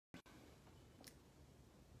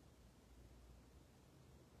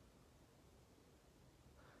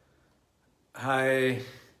Hi,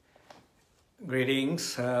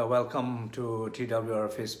 greetings. Welcome to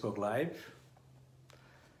TWR Facebook Live.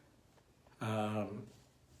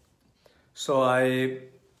 So I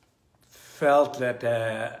felt that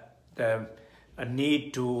a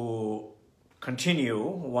need to continue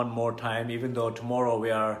one more time, even though tomorrow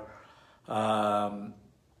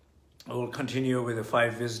we'll continue with the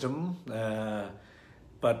 5 wisdom.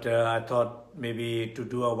 But I thought maybe to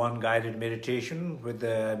do a one guided meditation with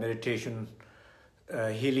the meditation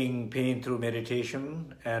healing pain through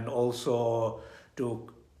meditation, and also to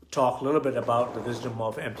talk a little bit about the wisdom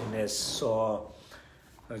of emptiness. So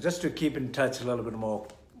just to keep in touch a little bit more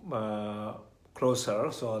closer.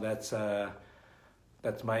 So that's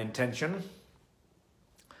my intention.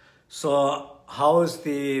 So how is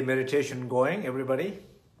the meditation going, everybody?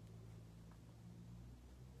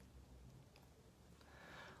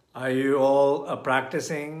 Are you all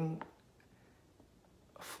practicing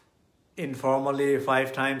informally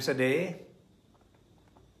 5 times a day?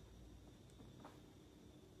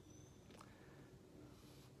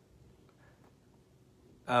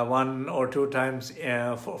 One or 2 times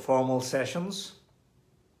for formal sessions.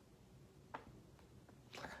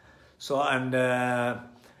 So, and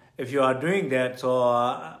if you are doing that, so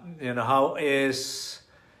how is,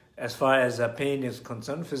 as far as pain is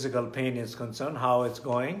concerned, physical pain is concerned, how it's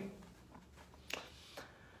going?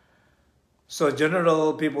 So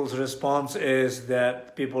general people's response is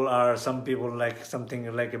that some people like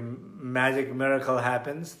something like a magic miracle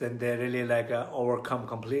happens, then they really like overcome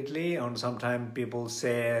completely. And sometimes people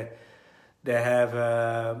say they have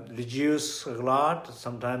reduced a lot.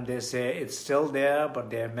 Sometimes they say it's still there, but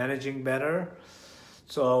they're managing better.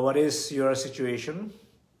 So what is your situation?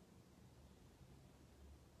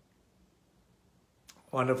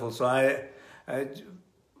 Wonderful. So I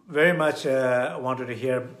very much wanted to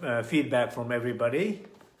hear feedback from everybody.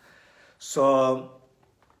 So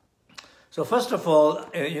first of all,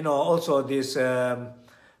 also this 5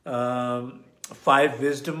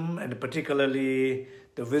 wisdom, and particularly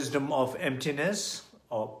the wisdom of emptiness,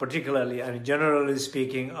 or particularly, I mean, generally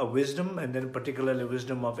speaking, a wisdom, and then particularly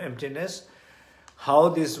wisdom of emptiness. How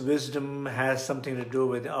this wisdom has something to do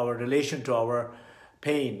with our relation to our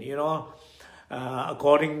pain,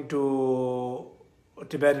 according to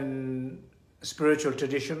Tibetan spiritual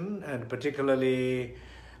tradition, and particularly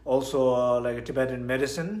also like Tibetan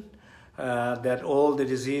medicine, that all the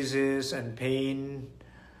diseases and pain,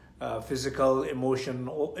 physical,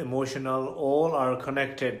 emotional, all are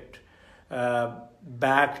connected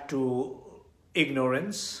back to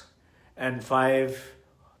ignorance and 3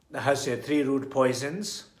 root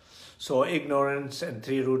poisons. So ignorance and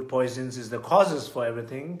 3 root poisons is the causes for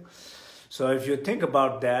everything. So if you think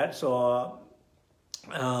about that, so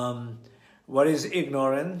what is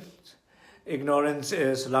ignorance? Ignorance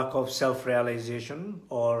is lack of self-realization,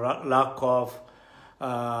 or lack of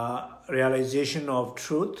realization of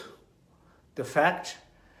truth, the fact.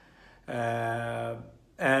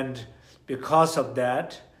 And because of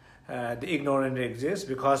that, the ignorance exists.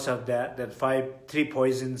 Because of that, 3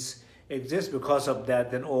 poisons exist. Because of that,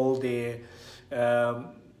 then all the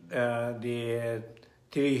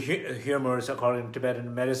 3 humors, according to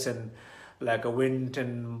Tibetan medicine, like a wind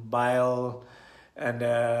and bile and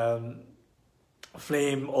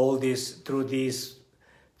flame, all these, through these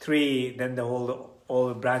 3, then all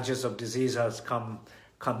the branches of disease has come.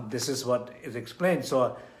 This is what is explained.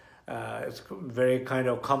 So it's a very kind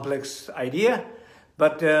of complex idea,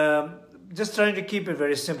 but just trying to keep it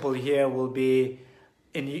very simple here will be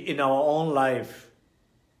in our own life,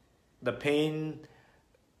 the pain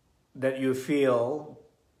that you feel,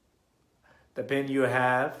 the pain you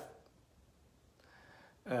have,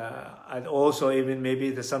 and also even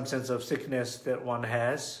maybe some sense of sickness that one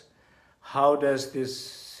has. How does this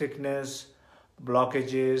sickness,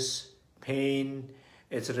 blockages, pain,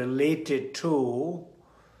 it's related to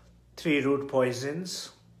 3 root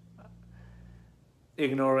poisons: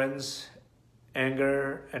 ignorance,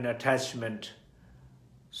 anger, and attachment.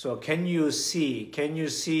 So can you see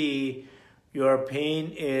your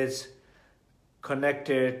pain is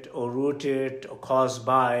connected or rooted or caused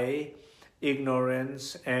by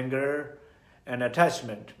ignorance, anger, and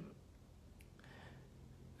attachment?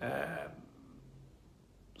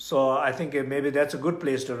 So I think maybe that's a good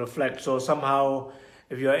place to reflect. So somehow,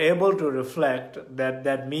 if you're able to reflect,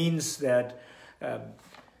 that means that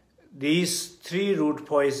these 3 root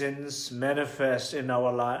poisons manifest in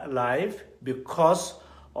our life because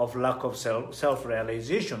of lack of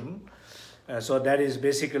self-realization. So that is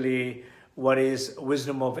basically what is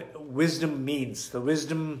wisdom means. The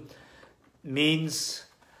wisdom means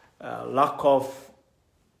lack of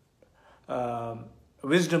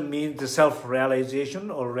wisdom means the self-realization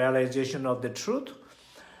or realization of the truth.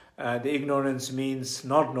 The ignorance means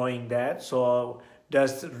not knowing that. So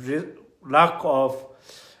does lack of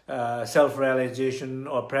self-realization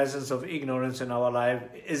or presence of ignorance in our life,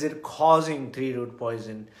 is it causing three-root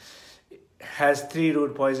poison? Has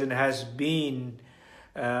three-root poison has been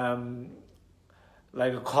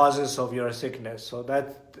like a causes of your sickness, so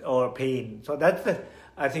that, or pain? So that's the,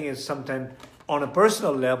 I think it's sometimes on a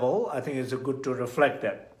personal level, I think it's good to reflect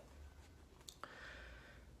that.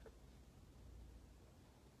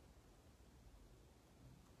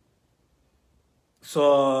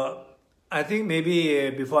 So I think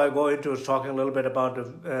maybe before I go into talking a little bit about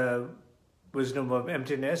the wisdom of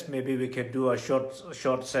emptiness, maybe we can do a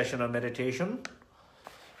short session of meditation.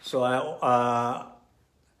 So I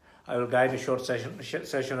will guide a short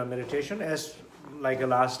session of meditation as like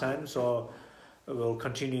last time. So we'll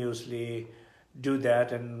continuously do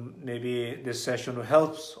that, and maybe this session will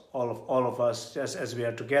help all of us, just as we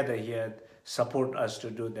are together here, support us to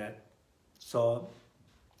do that. So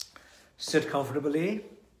sit comfortably.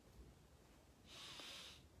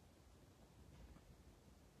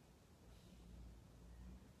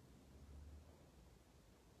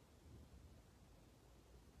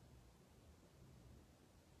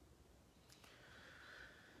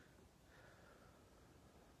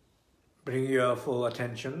 Bring your full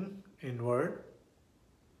attention inward.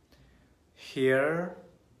 Here,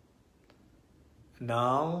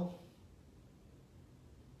 now,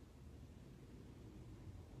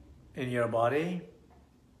 in your body.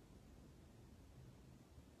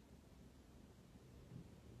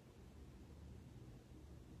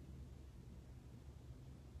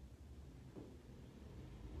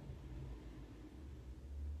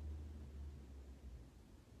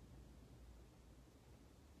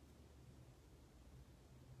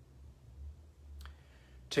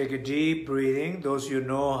 Take a deep breathing. Those you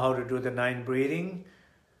know how to do the 9 breathing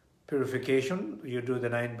purification, you do the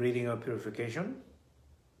 9 breathing of purification.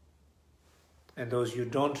 And those you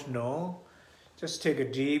don't know, just take a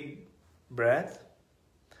deep breath.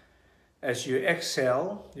 As you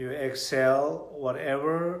exhale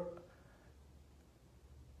whatever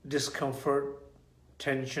discomfort,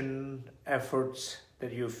 tension, efforts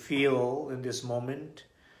that you feel in this moment,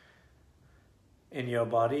 in your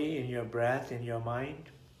body, in your breath, in your mind.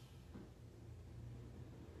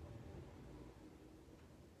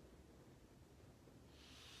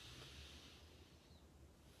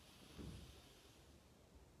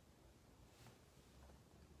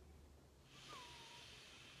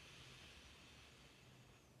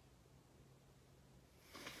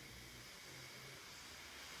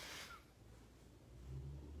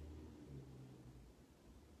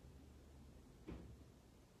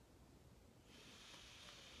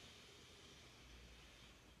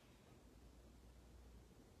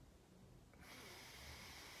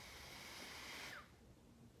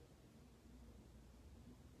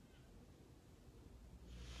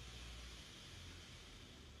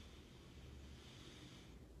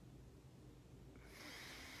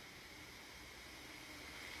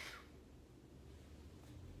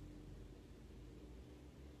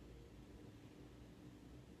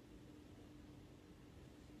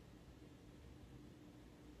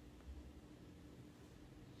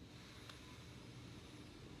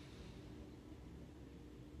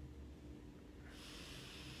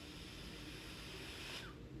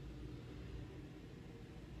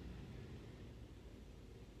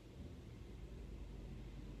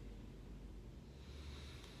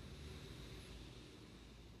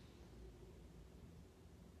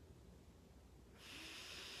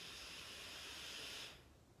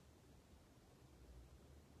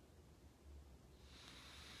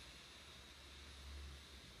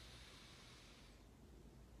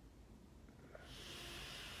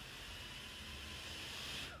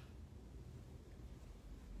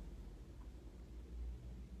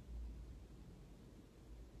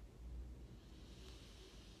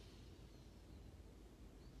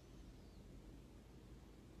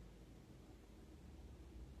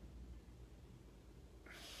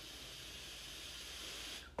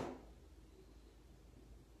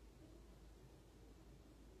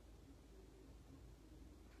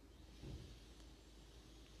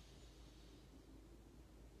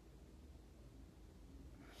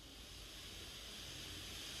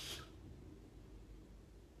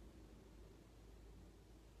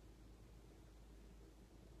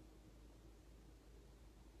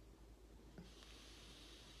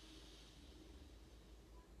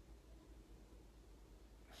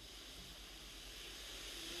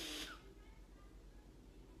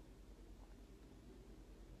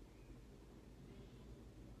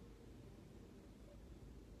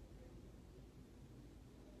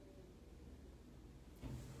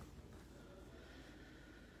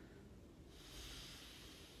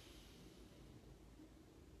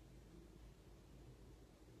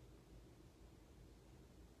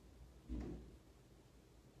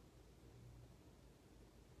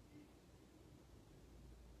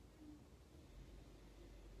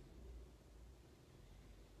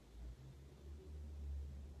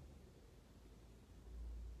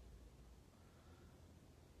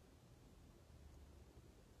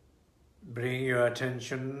 Bring your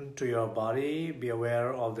attention to your body. Be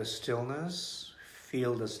aware of the stillness.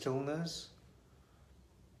 Feel the stillness.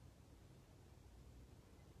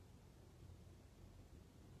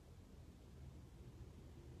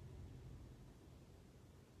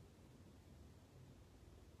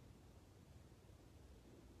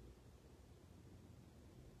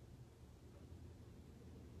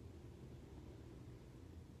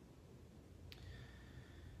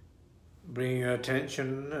 Bring your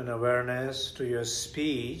attention and awareness to your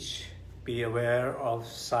speech. Be aware of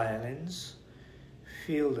silence.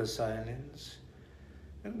 Feel the silence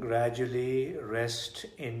and gradually rest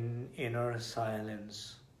in inner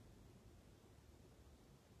silence.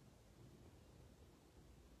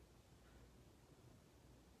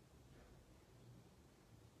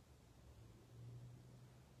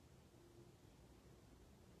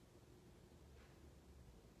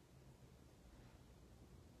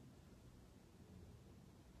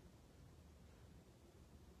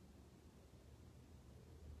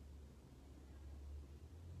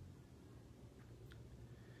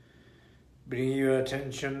 Bring your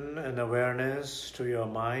attention and awareness to your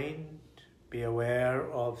mind. Be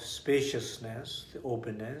aware of spaciousness, the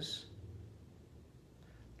openness,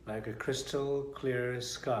 like a crystal clear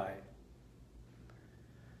sky.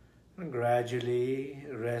 And gradually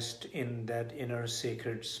rest in that inner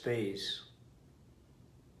sacred space.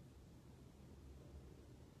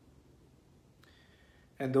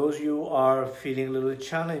 And those you are feeling a little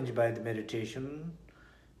challenged by the meditation,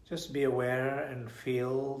 just be aware and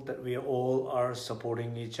feel that we all are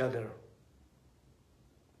supporting each other.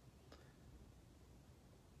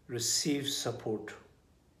 Receive support.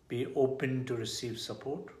 Be open to receive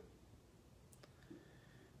support.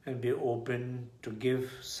 And be open to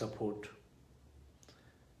give support.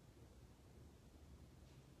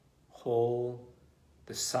 Hold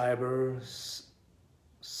the cyber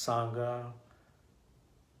Sangha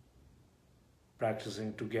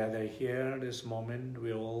practicing together here, this moment,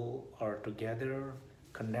 we all are together,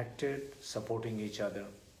 connected, supporting each other.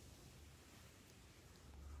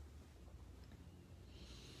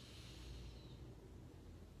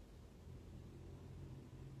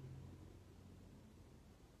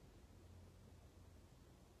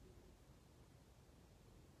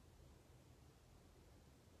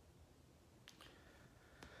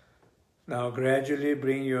 Now gradually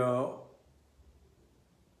bring your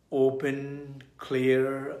open,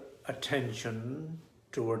 clear attention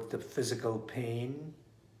toward the physical pain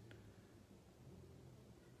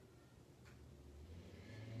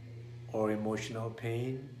or emotional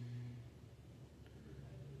pain.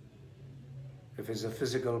 If it's a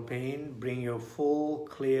physical pain, bring your full,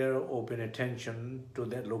 clear, open attention to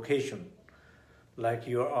that location, like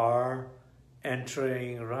you are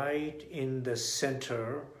entering right in the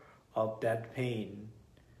center of that pain,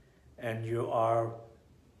 and your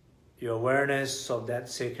awareness of that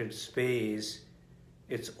sacred space,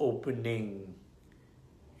 it's opening.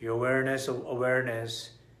 Your awareness of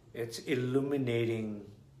awareness, it's illuminating,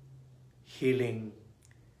 healing,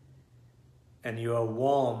 and your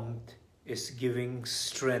warmth is giving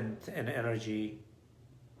strength and energy.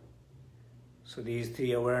 So these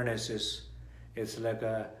three awarenesses, it's like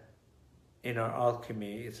a inner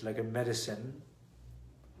alchemy, it's like a medicine.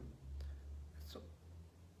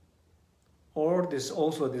 Or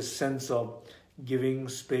this sense of giving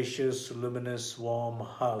spacious, luminous, warm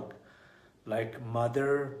hug, like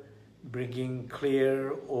mother bringing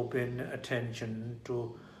clear, open attention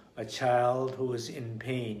to a child who is in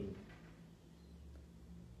pain.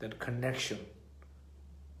 That connection.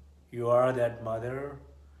 You are that mother.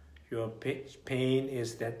 Your pain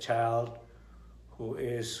is that child who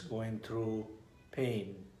is going through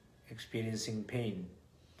pain, experiencing pain.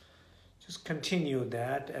 Just continue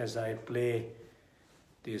that as I play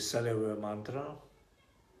the cellular mantra.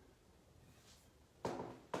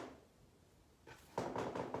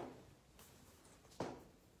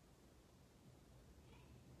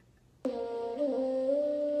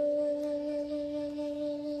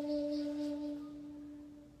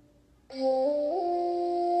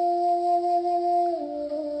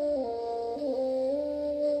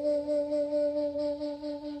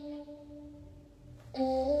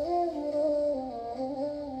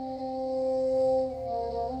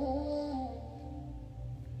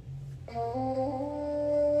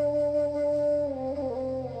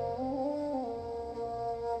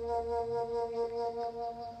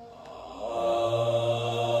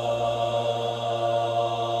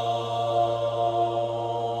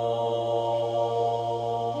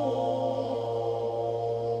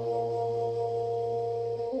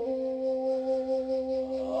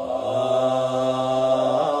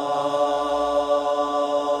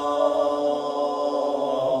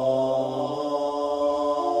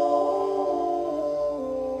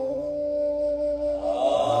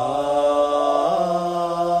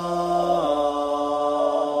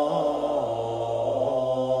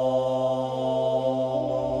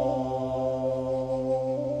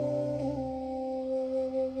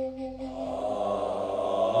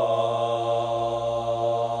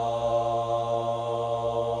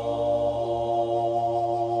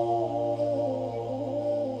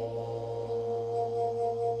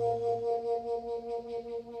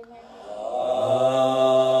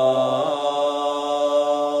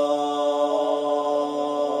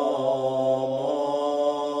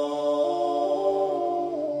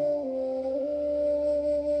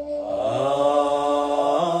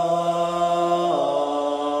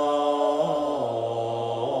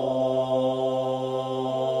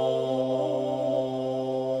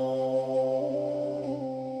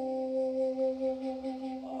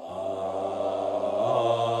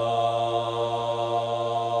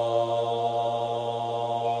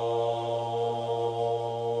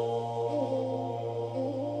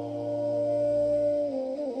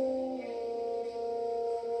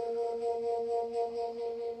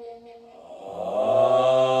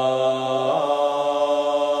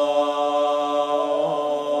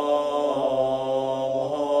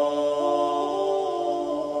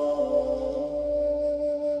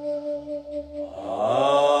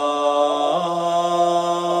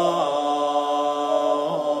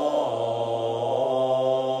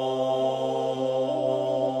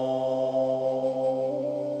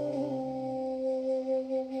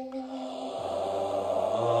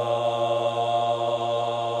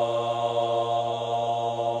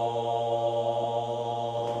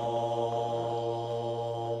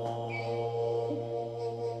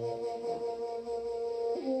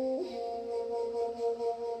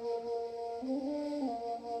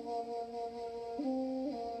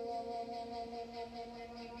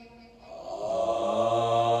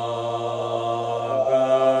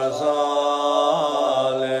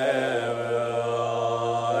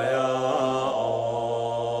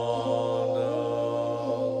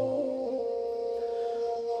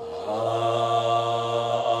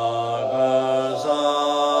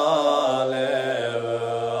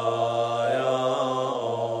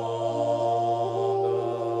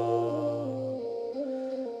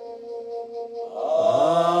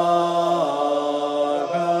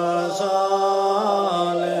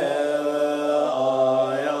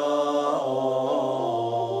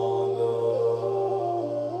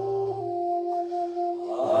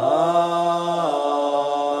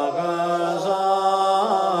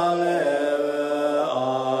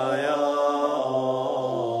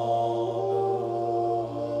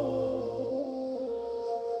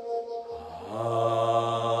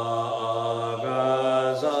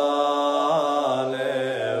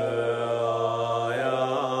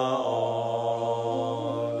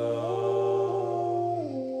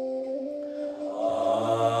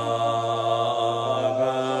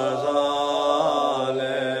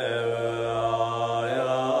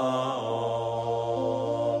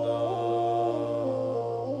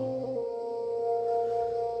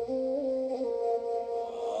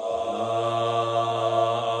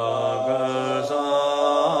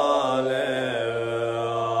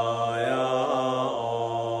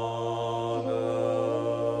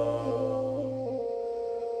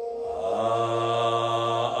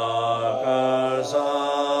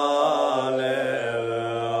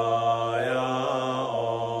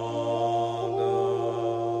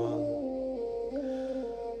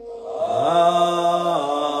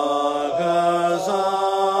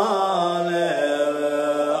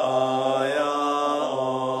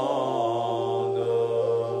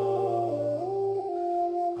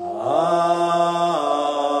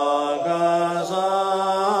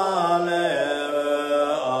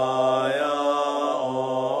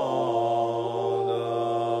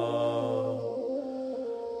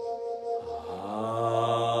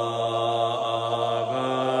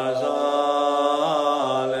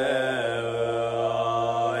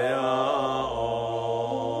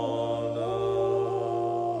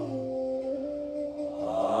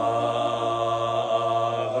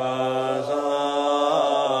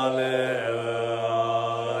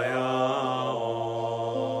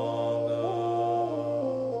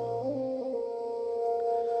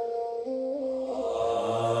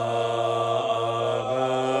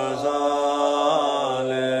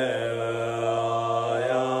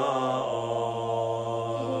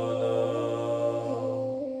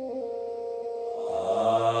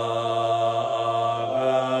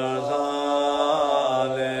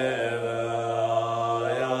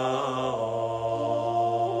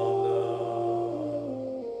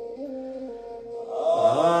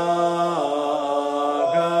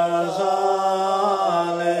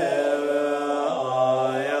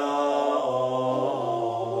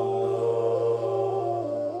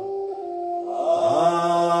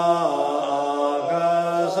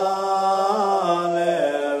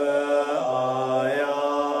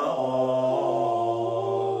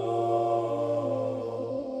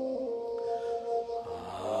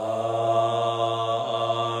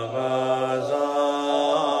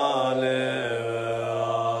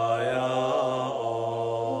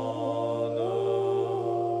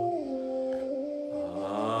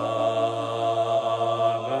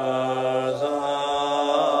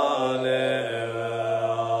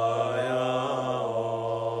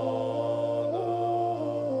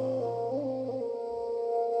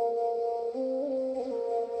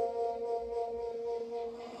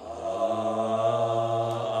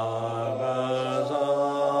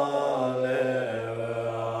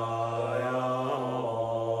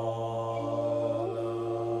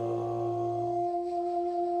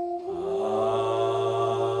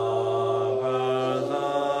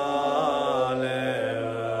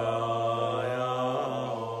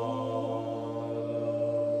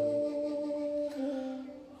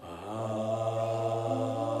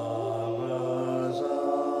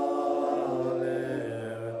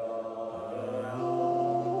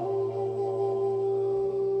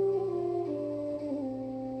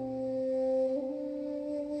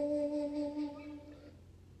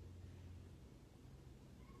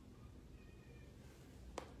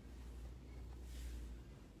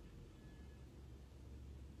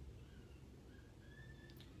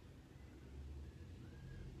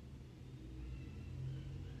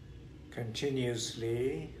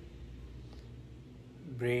 Continuously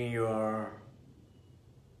bring your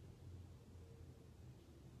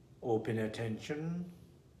open attention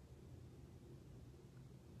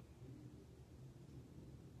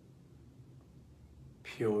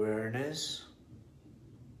pure awareness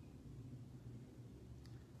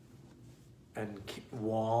and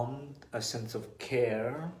warmth, a sense of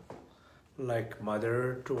care like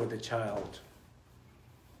mother toward the child.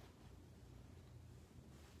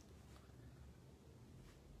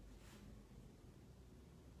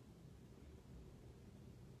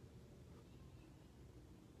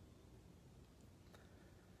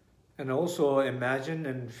 And also imagine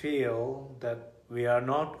and feel that we are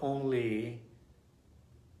not only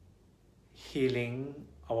healing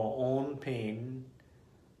our own pain,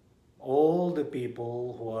 all the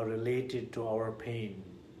people who are related to our pain,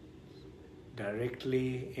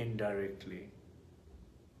 directly, indirectly.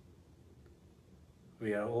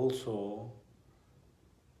 We are also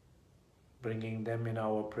bringing them in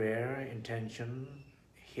our prayer, intention,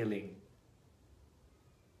 healing.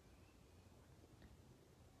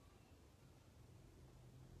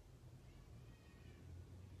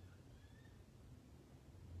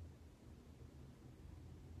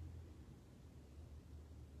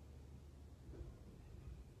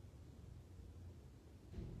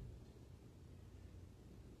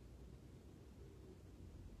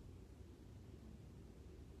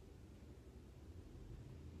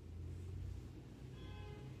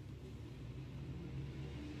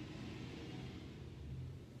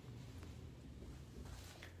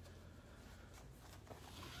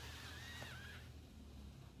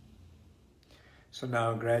 So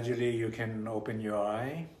now gradually you can open your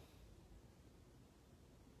eye.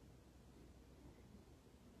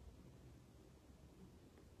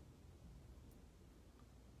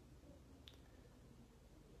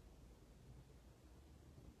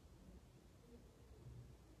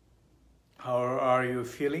 How are you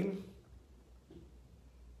feeling?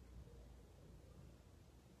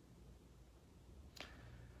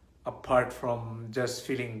 Apart from just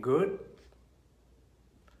feeling good,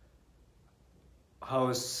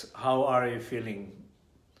 how are you feeling?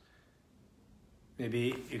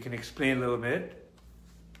 Maybe you can explain a little bit.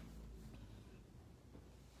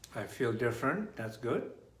 I feel different, that's good.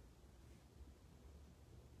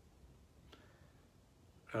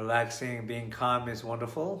 Relaxing, being calm is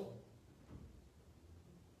wonderful.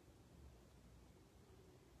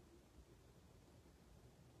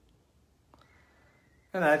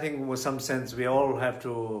 And I think in some sense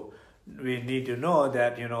we need to know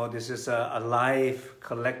that, this is a live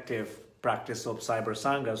collective practice of Cyber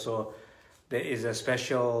Sangha. So there is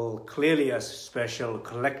clearly a special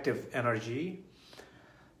collective energy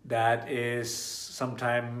that is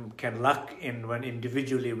sometimes can lack in when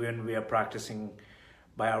we are practicing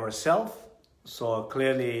by ourselves. So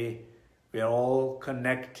clearly we are all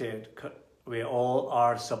connected. We all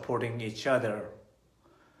are supporting each other.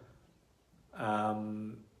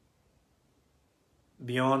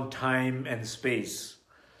 Beyond time and space.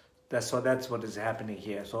 That's what is happening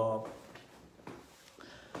here. So,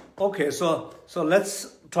 okay, so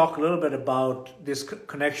let's talk a little bit about this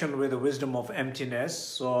connection with the wisdom of emptiness.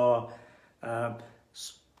 So,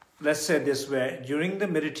 let's say this way: during the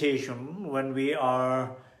meditation, when we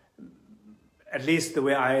are, at least the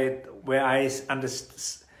way I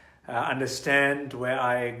understand, where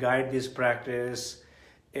I guide this practice,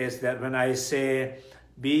 is that when I say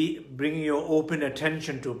bring your open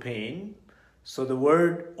attention to pain. So the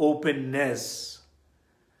word openness,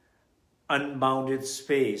 unbounded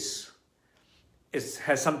space,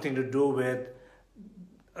 has something to do with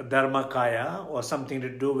Dharmakaya, or something to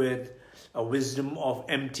do with a wisdom of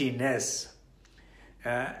emptiness.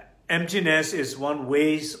 Emptiness is one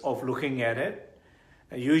way of looking at it.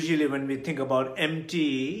 Usually when we think about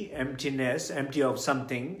emptiness, empty of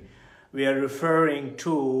something, we are referring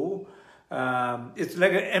to it's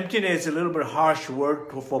like emptiness is a little bit harsh word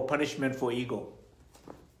for punishment for ego.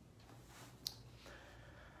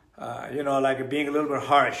 Like being a little bit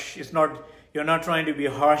harsh. You're not trying to be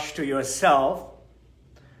harsh to yourself,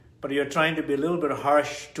 but you're trying to be a little bit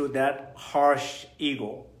harsh to that harsh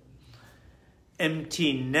ego.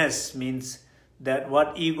 Emptiness means that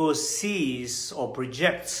what ego sees or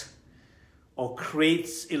projects or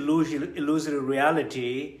creates illusory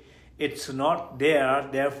reality, it's not there,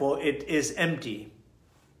 therefore it is empty.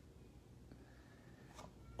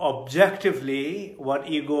 Objectively, what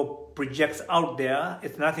ego projects out there,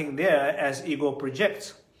 it's nothing there as ego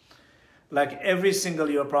projects. Like every single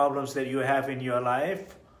your problems that you have in your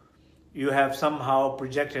life, you have somehow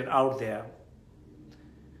projected out there.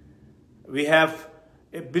 We have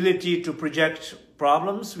ability to project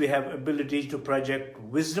problems, we have ability to project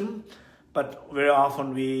wisdom, but very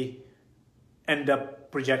often we end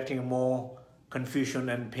up projecting more confusion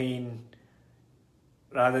and pain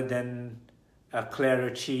rather than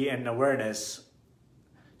clarity and awareness.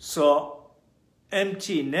 So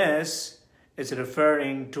emptiness is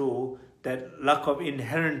referring to that lack of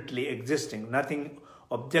inherently existing, nothing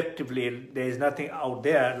objectively, there is nothing out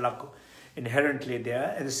there inherently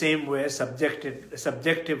there. In the same way,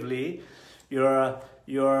 subjectively, your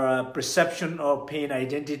perception of pain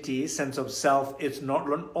identity, sense of self, is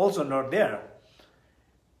also not there.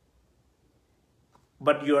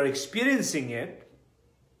 But you are experiencing it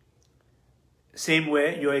same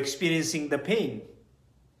way you are experiencing the pain.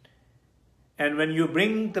 And when you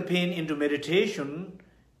bring the pain into meditation,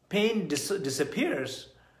 pain disappears.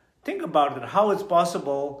 Think about it, how it's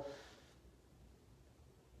possible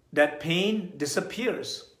that pain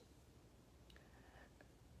disappears.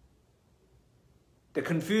 The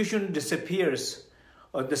confusion disappears,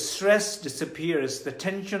 or the stress disappears, the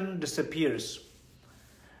tension disappears.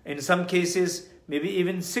 In some cases, maybe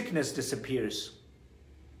even sickness disappears.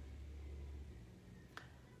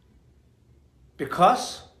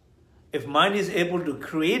 Because if mind is able to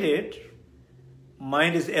create it,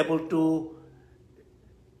 mind is able to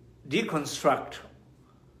deconstruct,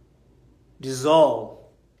 dissolve,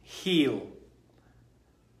 heal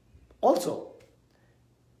also.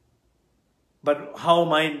 But how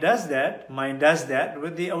mind does that? Mind does that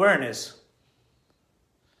with the awareness.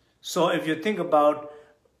 So if you think about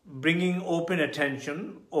bringing open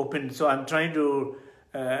attention, so I'm trying to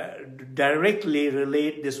directly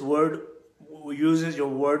relate this word, uses your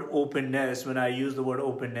word openness. When I use the word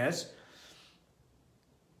openness,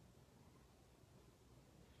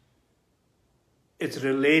 it's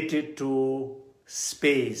related to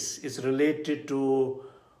space, it's related to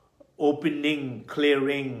opening,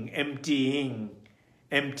 clearing, emptying,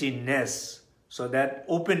 emptiness. So that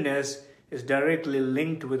openness is directly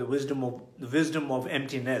linked with the wisdom of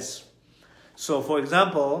emptiness. So for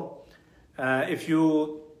example, if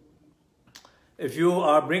you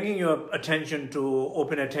are bringing your attention to,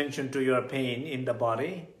 open attention to your pain in the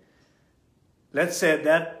body, let's say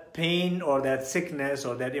that pain or that sickness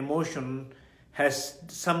or that emotion has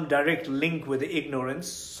some direct link with the ignorance,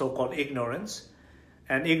 so-called ignorance.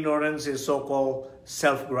 And ignorance is so-called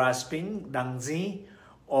self-grasping, Tenzin,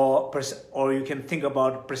 or you can think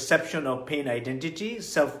about perception of pain identity,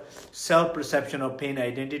 self-perception of pain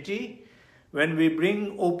identity. When we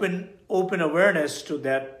bring open awareness to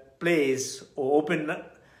that place, or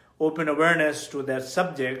open awareness to that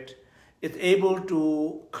subject, it's able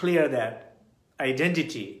to clear that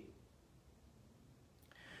identity.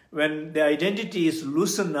 When the identity is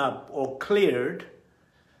loosened up or cleared,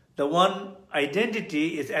 the one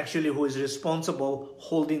identity is actually who is responsible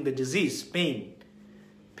holding the disease, pain.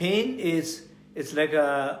 Pain is, it's like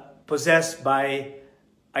possessed by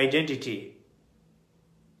identity.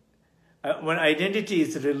 When identity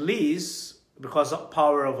is released because of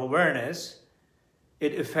power of awareness,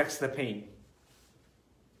 it affects the pain.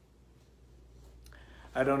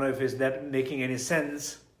 I don't know if is that making any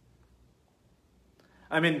sense.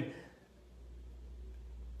 I mean,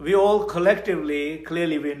 we all collectively,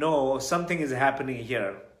 clearly we know something is happening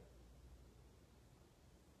here.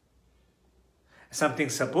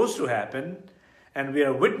 Something's supposed to happen, and we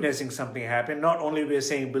are witnessing something happen. Not only we are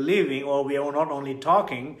saying believing, or we are not only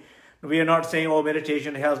talking, we are not saying, oh,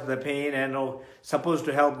 meditation helps the pain, and oh, supposed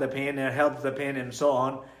to help the pain, and helps the pain, and so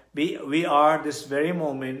on. We are, this very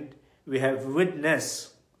moment, we have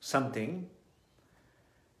witnessed something.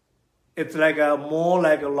 It's like more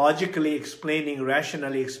like logically explaining,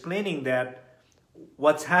 rationally explaining that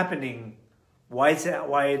what's happening, why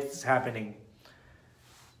it's happening.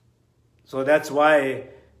 So that's why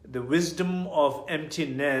the wisdom of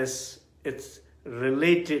emptiness, it's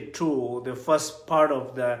related to the first part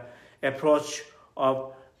of the approach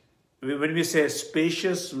of, when we say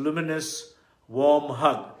spacious, luminous, warm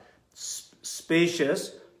hug.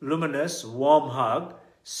 Spacious, luminous, warm hug.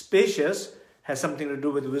 Spacious has something to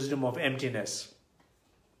do with wisdom of emptiness.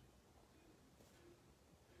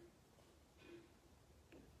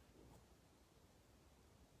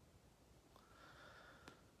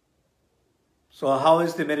 So how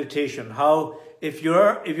is the meditation? How, if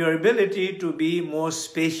your ability to be more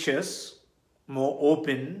spacious, more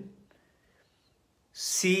open,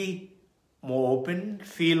 see more open,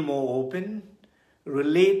 feel more open,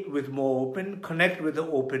 relate with more open, connect with the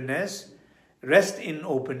openness, rest in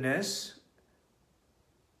openness,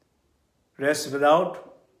 rest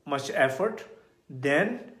without much effort,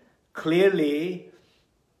 then clearly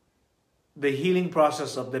the healing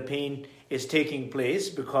process of the pain is taking place,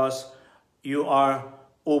 because you are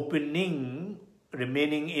opening,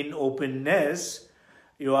 remaining in openness.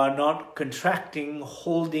 You are not contracting,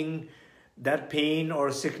 holding that pain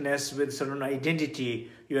or sickness with certain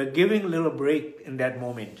identity. You are giving a little break in that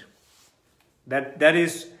moment. That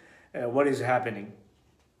is what is happening.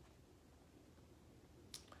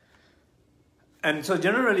 And so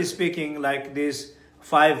generally speaking, like this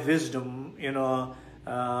 5 wisdom, you know,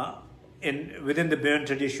 within the Burn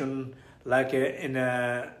tradition, like in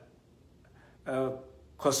a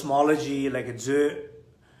cosmology, like Zhe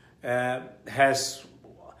has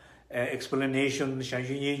explanation.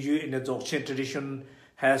 Shanshu Nyingju in the Dzogchen tradition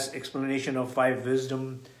has explanation of 5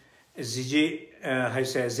 wisdom. Ziji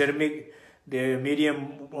has a Zermik, the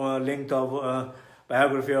medium length of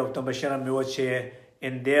biography of Tambashara Miwache.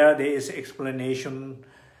 In there is explanation.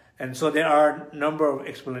 And so there are a number of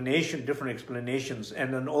different explanations.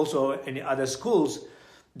 And then also in other schools,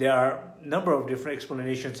 there are a number of different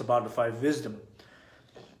explanations about the 5 wisdom.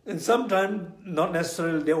 And sometimes not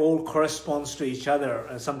necessarily they all corresponds to each other.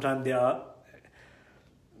 And sometimes there are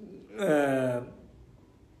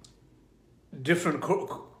different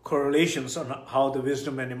correlations on how the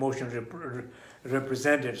wisdom and emotion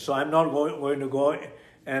represented. So I'm not going to go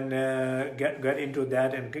and get into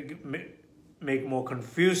that and make more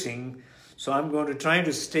confusing. So I'm going to try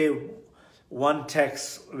to stay one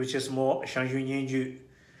text, which is more Shanshu Nyingju.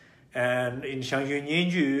 And in Shanshu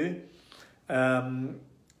Nyingju,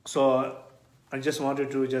 so I just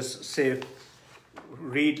wanted to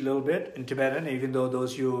read a little bit in Tibetan, even though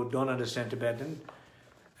those you don't understand Tibetan,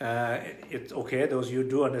 it's okay. Those you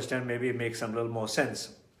do understand, maybe it makes some little more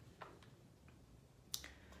sense.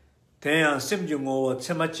 Tenya simjungo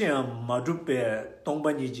tsemachiam madupe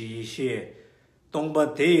tongba niji yishe,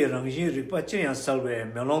 tongba te rangji rikpa chiyan salwe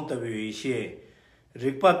melong tabi yishe,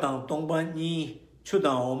 rikpa tang tongba ni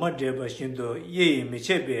chudang oma deba shindo ye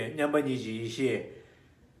mechebe nyamba niji yishe,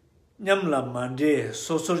 nyamla mande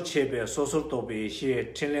sosor chebe sosor tobe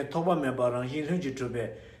yishe, tenle toba memba rangji hunji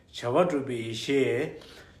trube chawa trube yishe.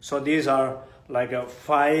 So these are like a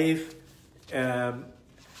 5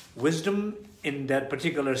 wisdom in that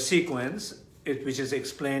particular sequence, which is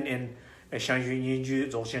explained in Shanshu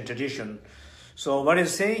Nyingju Dzogchen tradition. So what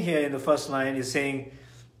it's saying here in the first line is saying,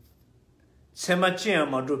 there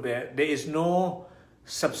is no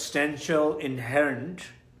substantial inherent,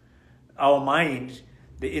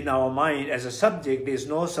 in our mind as a subject, there is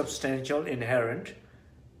no substantial inherent.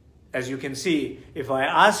 As you can see, if I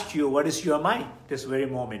ask you, what is your mind this very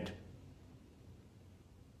moment?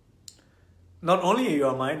 Not only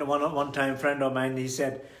your mind. One time, a friend of mine, he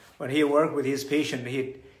said, when he worked with his patient,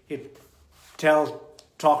 he'd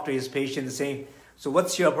talk to his patient saying, so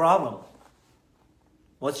what's your problem?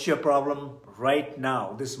 What's your problem right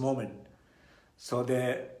now, this moment? So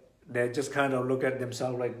they just kind of look at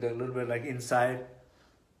themselves like a little bit like inside.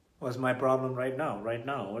 What's my problem right now? Right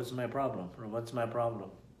now, what's my problem? What's my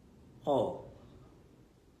problem? Oh,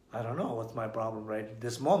 I don't know what's my problem right at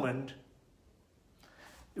this moment.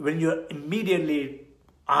 When you immediately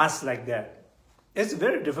ask like that, it's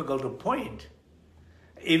very difficult to point.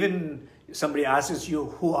 Even somebody asks you,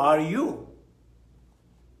 who are you?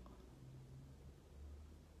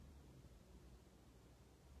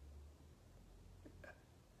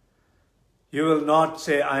 You will not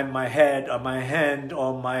say, I'm my head or my hand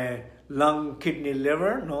or my lung, kidney,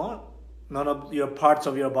 liver. No, none of your parts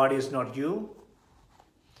of your body is not you.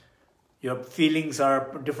 Your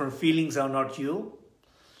different feelings are not you.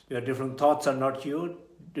 Your different thoughts are not you.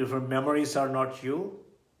 Different memories are not you.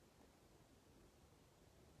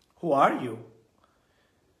 Who are you?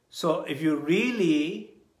 So if you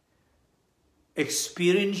really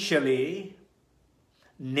experientially,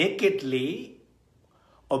 nakedly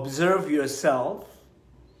observe yourself,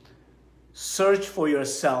 search for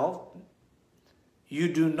yourself, you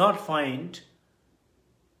do not find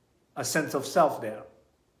a sense of self there.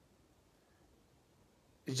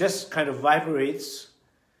 It just kind of vibrates,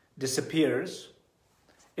 disappears.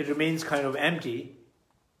 It remains kind of empty.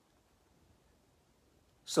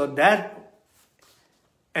 So that,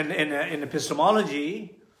 and in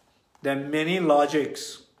epistemology, there are many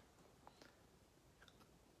logics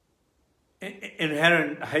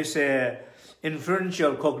inherent, I say,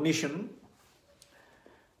 inferential cognition,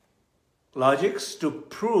 logics to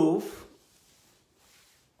prove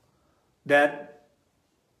that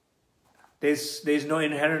there's no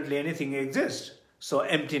inherently anything exists. So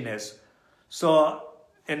emptiness. So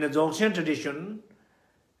in the Dzogchen tradition,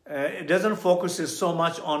 it doesn't focus so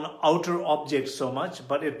much on outer objects so much,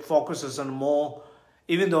 but it focuses on more,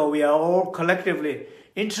 even though we are all collectively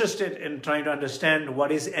interested in trying to understand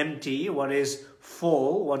what is empty, what is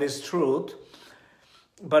full, what is truth.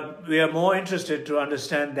 But we are more interested to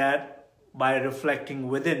understand that by reflecting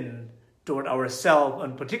within toward ourselves,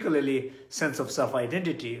 and particularly sense of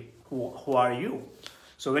self-identity. Who are you?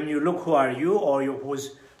 So when you look who are you, or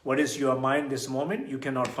what is your mind this moment, you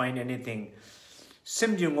cannot find anything. So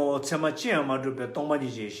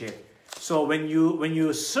when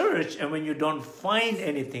you search and when you don't find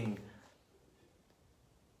anything,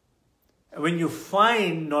 when you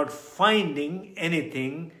find not finding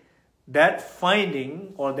anything, that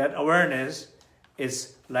finding or that awareness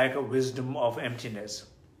is like a wisdom of emptiness.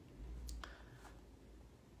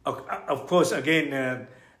 Of course, again,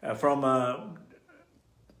 from a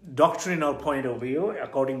doctrinal point of view,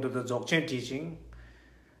 according to the Dzogchen teaching,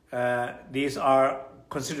 these are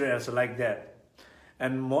considered as like that.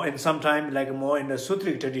 And more, and sometimes, like more in the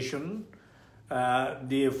Sutric tradition,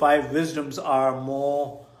 the 5 wisdoms are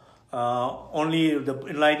more, only the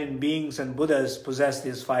enlightened beings and Buddhas possess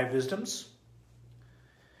these 5 wisdoms.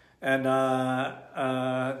 And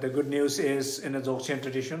the good news is, in the Dzogchen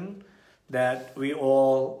tradition, that we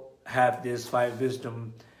all have this 5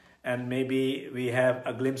 wisdom, and maybe we have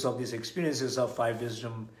a glimpse of these experiences of 5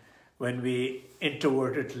 wisdom when we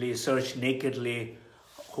introvertedly search nakedly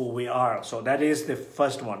who we are. So that is the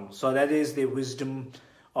first one. So that is the wisdom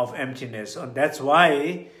of emptiness. And that's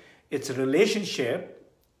why its relationship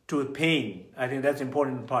to pain, I think that's the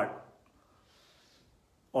important part.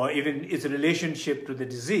 Or even its relationship to the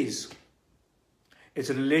disease, its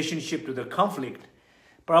relationship to the conflict.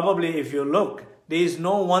 Probably if you look, there is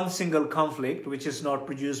no one single conflict which is not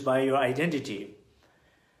produced by your identity.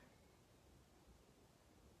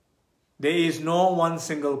 There is no one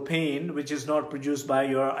single pain which is not produced by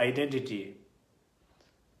your identity.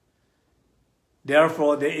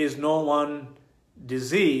 Therefore, there is no one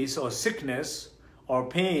disease or sickness or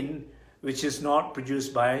pain which is not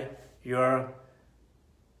produced by your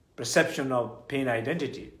perception of pain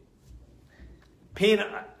identity. Pain,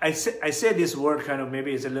 I say this word kind of,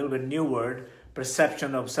 maybe it's a little bit new word,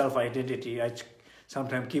 perception of self-identity. I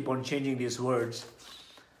sometimes keep on changing these words.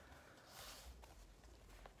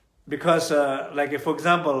 Because, like for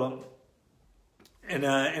example,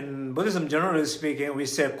 in Buddhism, generally speaking, we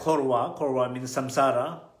say korwa. Korwa means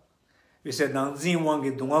samsara. We say Tenzin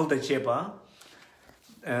Wangyal dungal chepa.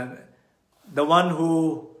 And the one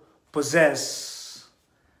who possesses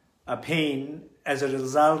a pain as a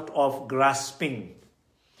result of grasping.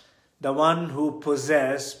 The one who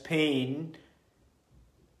possesses pain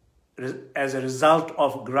as a result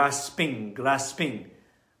of grasping.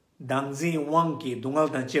 Tenzin Wangyal dungal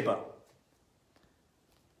chepa.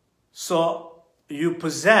 So you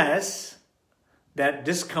possess that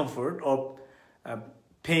discomfort or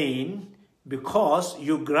pain because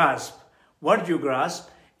you grasp. What you grasp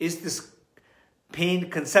is this pain,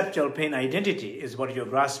 conceptual pain identity is what you're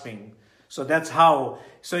grasping. So that's how,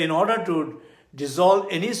 so in order to dissolve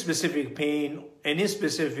any specific pain, any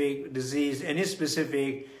specific disease, any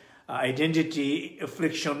specific identity,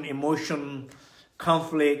 affliction, emotion,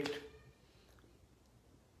 conflict,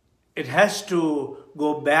 it has to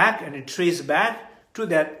go back and it trace back to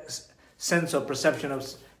that sense of perception of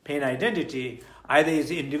pain identity. Either it's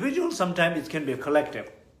individual, sometimes it can be a collective.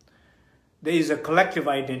 There is a collective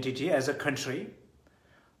identity as a country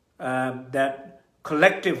that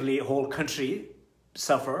collectively whole country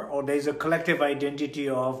suffer, or there is a collective identity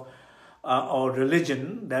of or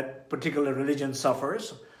religion that particular religion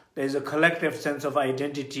suffers. There is a collective sense of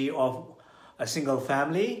identity of a single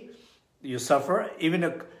family, you suffer.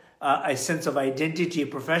 Even a sense of identity,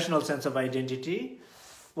 professional sense of identity,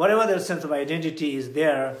 whatever the sense of identity is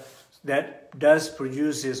there, that does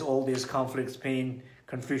produces all these conflicts, pain,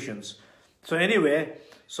 confusions. So anyway,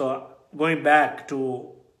 so going back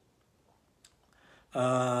to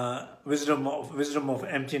wisdom of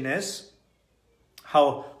emptiness,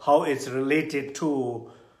 how it's related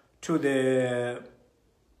to the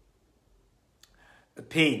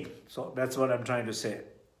pain. So that's what I'm trying to say.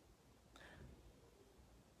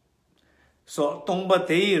 So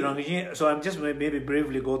so I'm just maybe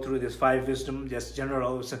briefly go through this 5 wisdom, just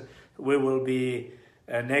general. We will be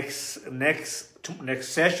next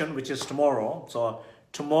session, which is tomorrow. So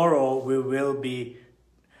tomorrow we will be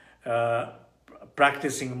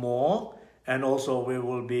practicing more, and also we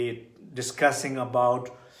will be discussing about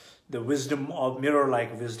the wisdom of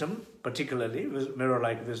mirror-like wisdom, particularly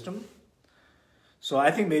mirror-like wisdom. So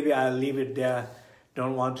I think maybe I'll leave it there.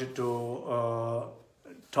 Don't want it to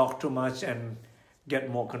talk too much and get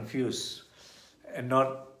more confused, and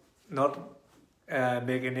not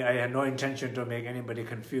make any. I had no intention to make anybody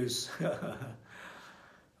confused.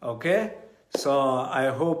 Okay, so I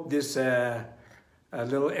hope this a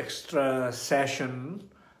little extra session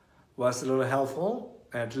was a little helpful,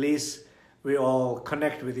 At least we all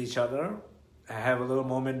connect with each other, have a little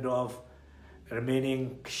moment of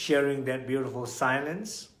remaining, sharing that beautiful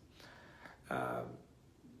silence,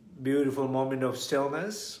 beautiful moment of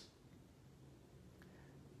stillness,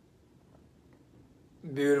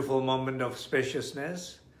 beautiful moment of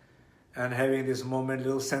spaciousness, and having this moment,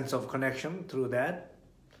 little sense of connection through that.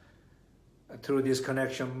 Through this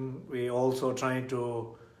connection, we also trying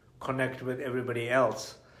to connect with everybody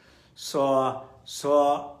else. So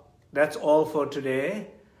that's all for today.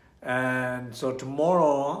 And so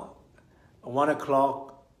tomorrow, 1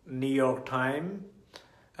 o'clock New York time,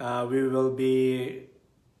 we will be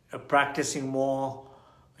practicing more,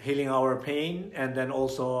 healing our pain, and then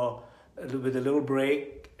also with a little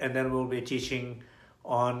break, and then we'll be teaching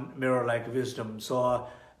on mirror-like wisdom. So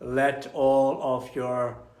let all of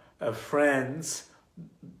your friends,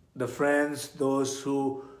 those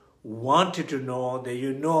who wanted to know, that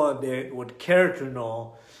you know they would care to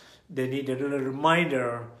know, they need a little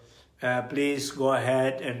reminder, please go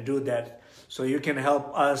ahead and do that. So you can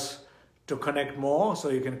help us to connect more, so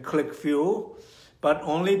you can click few, but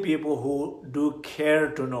only people who do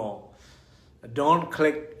care to know. Don't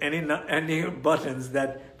click any buttons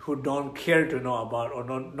that who don't care to know about, or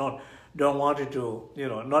don't want to,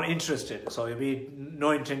 not interested. So we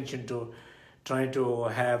no intention to trying to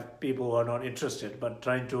have people who are not interested, but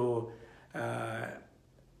trying to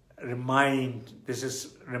remind. This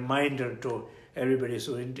is reminder to everybody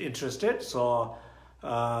who is interested. So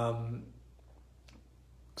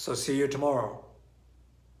so see you tomorrow.